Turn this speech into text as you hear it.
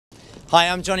Hi,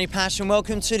 I'm Johny Pach and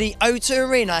welcome to the O2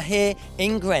 Arena here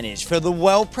in Greenwich for the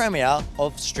world premiere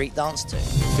of Street Dance 2. It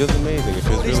feels amazing, it feels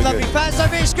really good. These lovely fans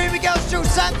over here screaming girls,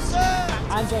 Jules Sampson!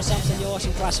 I'm Joe Sampson, you're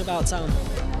watching Crash About Town.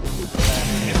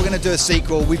 If we're going to do a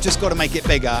sequel, we've just got to make it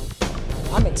bigger.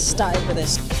 I'm ecstatic with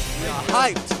this. We are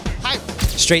hyped!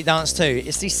 Street Dance 2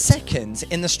 is the second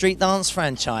in the Street Dance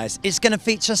franchise. It's going to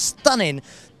feature stunning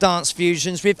dance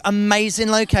fusions with amazing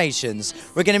locations.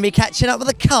 We're going to be catching up with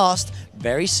the cast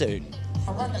very soon.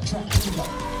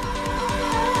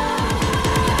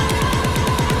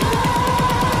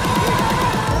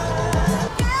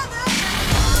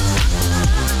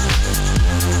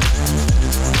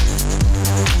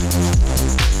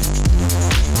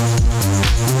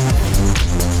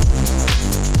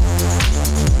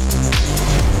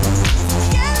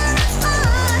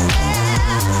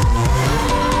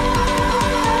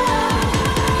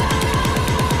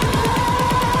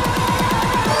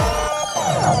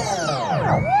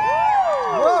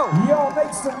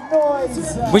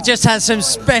 We just had some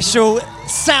special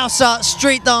salsa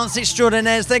street dance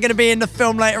extraordinaires. They're going to be in the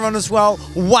film later on as well.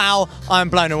 Wow, I'm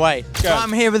blown away. So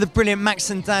I'm here with the brilliant Max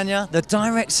and Dania, the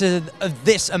director of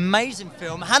this amazing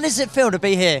film. How does it feel to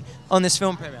be here on this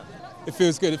film premiere? It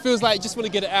feels good. It feels like you just want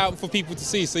to get it out for people to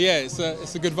see. So yeah, it's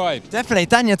a good vibe. Definitely.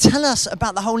 Dania, tell us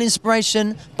about the whole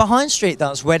inspiration behind street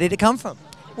dance. Where did it come from?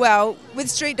 Well,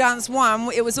 with Street Dance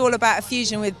 1, it was all about a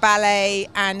fusion with ballet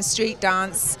and street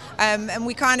dance, and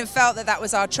we kind of felt that that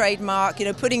was our trademark, you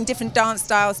know, putting different dance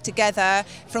styles together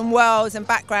from worlds and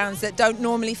backgrounds that don't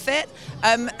normally fit,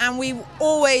 and we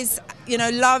always, you know,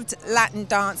 loved Latin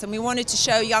dance, and we wanted to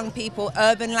show young people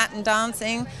urban Latin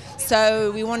dancing,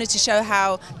 so we wanted to show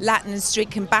how Latin and street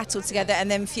can battle together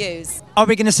and then fuse. Are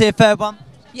we going to see a third one?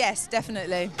 Yes,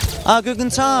 definitely. Guten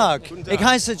Tag. Ich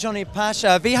heiße Johny Pach.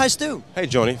 Wie heißt du? Hey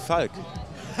Johnny, Falk.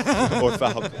 Or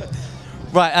Falk.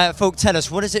 Right, Falk, tell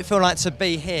us, what does it feel like to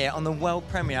be here on the world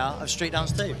premiere of Street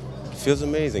Dance 2? It feels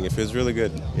amazing, it feels really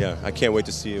good. Yeah, I can't wait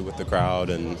to see it with the crowd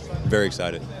and very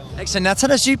excited. Excellent. Now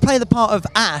tell us, you play the part of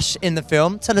Ash in the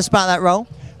film. Tell us about that role.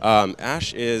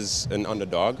 Ash is an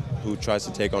underdog who tries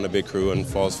to take on a big crew and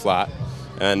falls flat,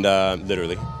 and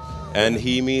literally. And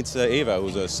he meets Ava,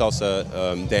 who's a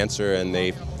salsa dancer, and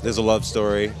there's a love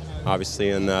story,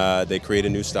 obviously, and they create a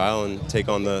new style and take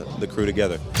on the crew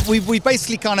together. We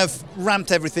basically kind of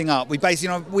ramped everything up.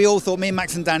 We all thought, me and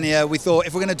Max and Dania, we thought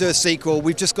if we're going to do a sequel,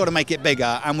 we've just got to make it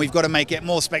bigger, and we've got to make it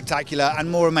more spectacular and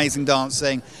more amazing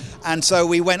dancing. And so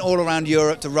we went all around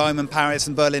Europe to Rome and Paris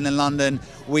and Berlin and London.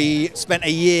 We spent a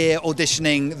year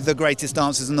auditioning the greatest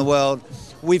dancers in the world.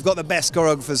 We've got the best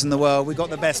choreographers in the world. We've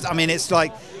got the best, I mean, it's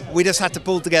like we just had to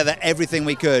pull together everything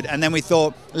we could. And then we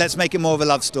thought, let's make it more of a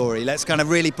love story. Let's kind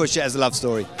of really push it as a love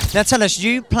story. Now tell us,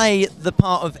 you play the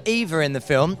part of Eva in the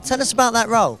film. Tell us about that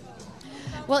role.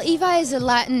 Well, Eva is a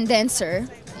Latin dancer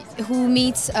who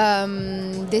meets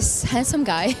this handsome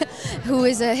guy who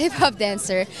is a hip-hop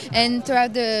dancer, and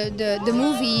throughout the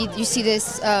movie you see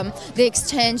this they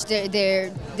exchange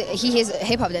he is a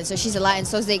hip-hop dancer, she's a Latin,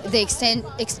 so they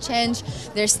exchange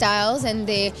their styles, and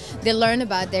they learn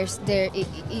about their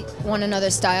one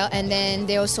another's style, and then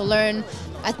they also learn.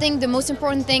 I think the most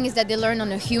important thing is that they learn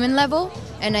on a human level,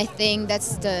 and I think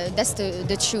that's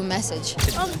the true message.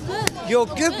 I'm good. You're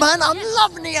good, man. I'm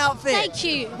loving the outfit. Thank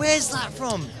you. Where's that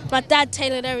from? My dad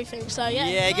tailored everything, so yeah.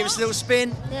 Yeah, give us a little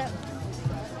spin. Yeah.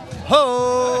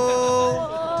 Ho!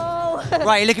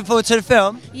 Right, you looking forward to the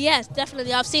film? Yes,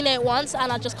 definitely. I've seen it once,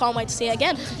 and I just can't wait to see it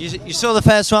again. You saw the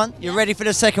first one. You're ready for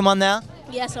the second one now?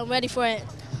 Yes, I'm ready for it.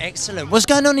 Excellent. What's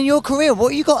going on in your career?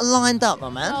 What you got lined up, my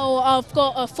man? Oh, I've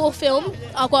got a full film.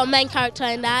 I've got a main character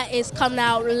in that. It's coming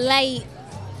out late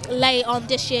on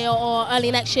this year or early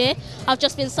next year. I've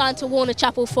just been signed to Warner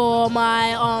Chappell for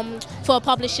my for a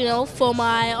publishing for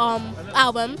my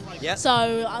album. Yeah.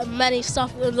 So loads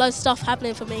of stuff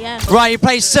happening for me. Yeah. Right, you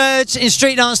play Serge in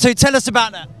Street Dance 2. Tell us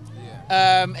about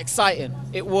that. Exciting.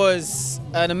 It was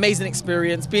an amazing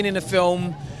experience being in the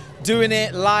film, doing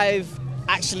it live.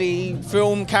 Actually,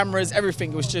 film, cameras,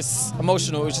 everything. It was just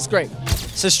emotional. It was just great.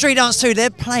 So Street Dance 2, they're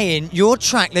playing your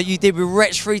track that you did with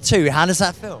Wretch 3-2. How does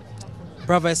that feel?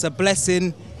 Brother, it's a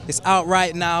blessing. It's out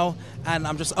right now, and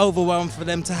I'm just overwhelmed for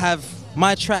them to have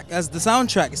my track as the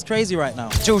soundtrack. It's crazy right now.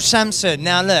 Jules Sampson,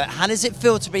 now look, how does it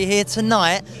feel to be here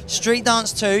tonight? Street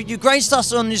Dance 2, you graced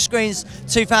us on your screens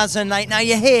 2008. Now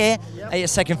you're here at your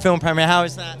second film premiere. How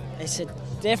is that? It's a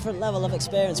different level of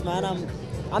experience, man.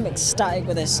 I'm ecstatic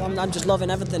with this. I'm just loving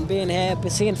everything, being here,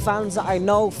 seeing fans that I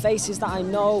know, faces that I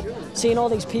know, seeing all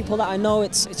these people that I know.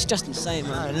 It's just insane,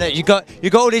 man. Oh, look, you got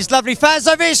all these lovely fans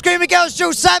over here screaming, girls,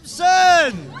 Jules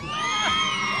Sampson!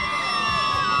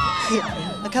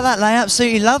 Look at that, they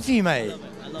absolutely love you, mate.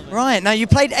 Right, now you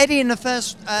played Eddie in the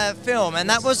first film, and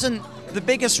that wasn't the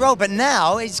biggest role, but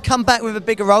now he's come back with a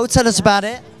bigger role. Tell us about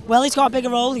it. Well, he's got a bigger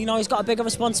role, you know, he's got a bigger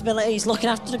responsibility, he's looking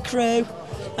after the crew,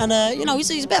 and, you know, he's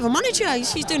a bit of a manager,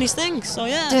 he's doing his thing, so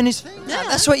yeah. Doing his thing? Yeah.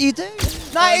 That's what you do?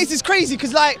 No, it's crazy,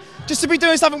 because, like, just to be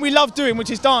doing something we love doing, which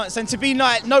is dance, and to be,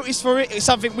 like, noticed for it is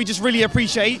something we just really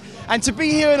appreciate, and to be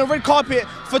here on a red carpet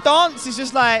for dance is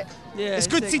just, like, it's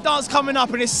good to see dance coming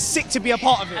up, and it's sick to be a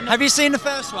part of it. Have you seen the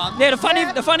first one? Yeah,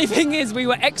 the funny thing is we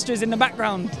were extras in the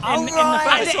background. In the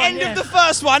At the end of the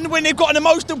first one, when they've got an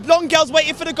emotional, blonde girl's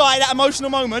waiting for the guy, that emotional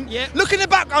moment, look in the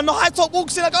background, the high top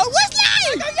walks in, I go, Wesley!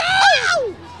 I go,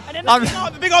 yo! And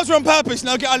then the big eyes were on purpose, and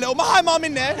I'll get a little, hi mum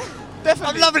in there.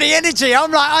 Definitely. I'm loving the energy.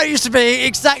 I'm like, I used to be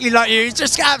exactly like you. It's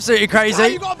just absolutely crazy. Oh,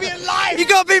 you gotta be alive! You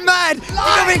gotta be mad! You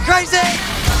gotta be crazy!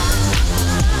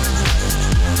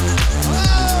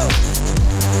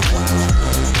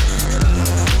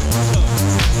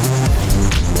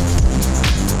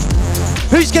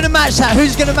 Who's gonna match that?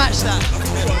 Who's gonna match that?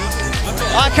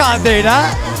 I can't do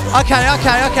that.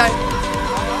 Okay.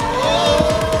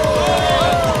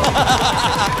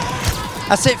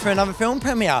 That's it for another film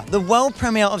premiere. The world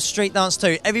premiere of Street Dance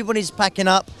 2. Everybody's packing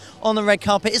up on the red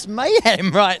carpet. It's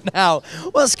mayhem right now.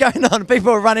 What's going on?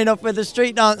 People are running off with the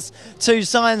Street Dance 2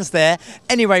 signs there.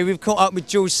 Anyway, we've caught up with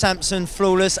George Sampson,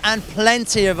 Flawless, and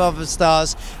plenty of other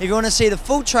stars. If you want to see the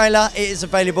full trailer, it is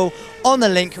available on the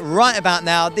link right about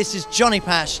now. This is Johny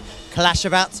Pach, Clash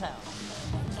About Town.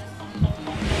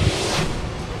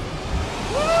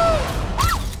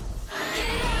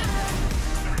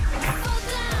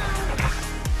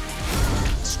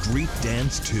 Street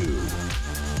Dance 2.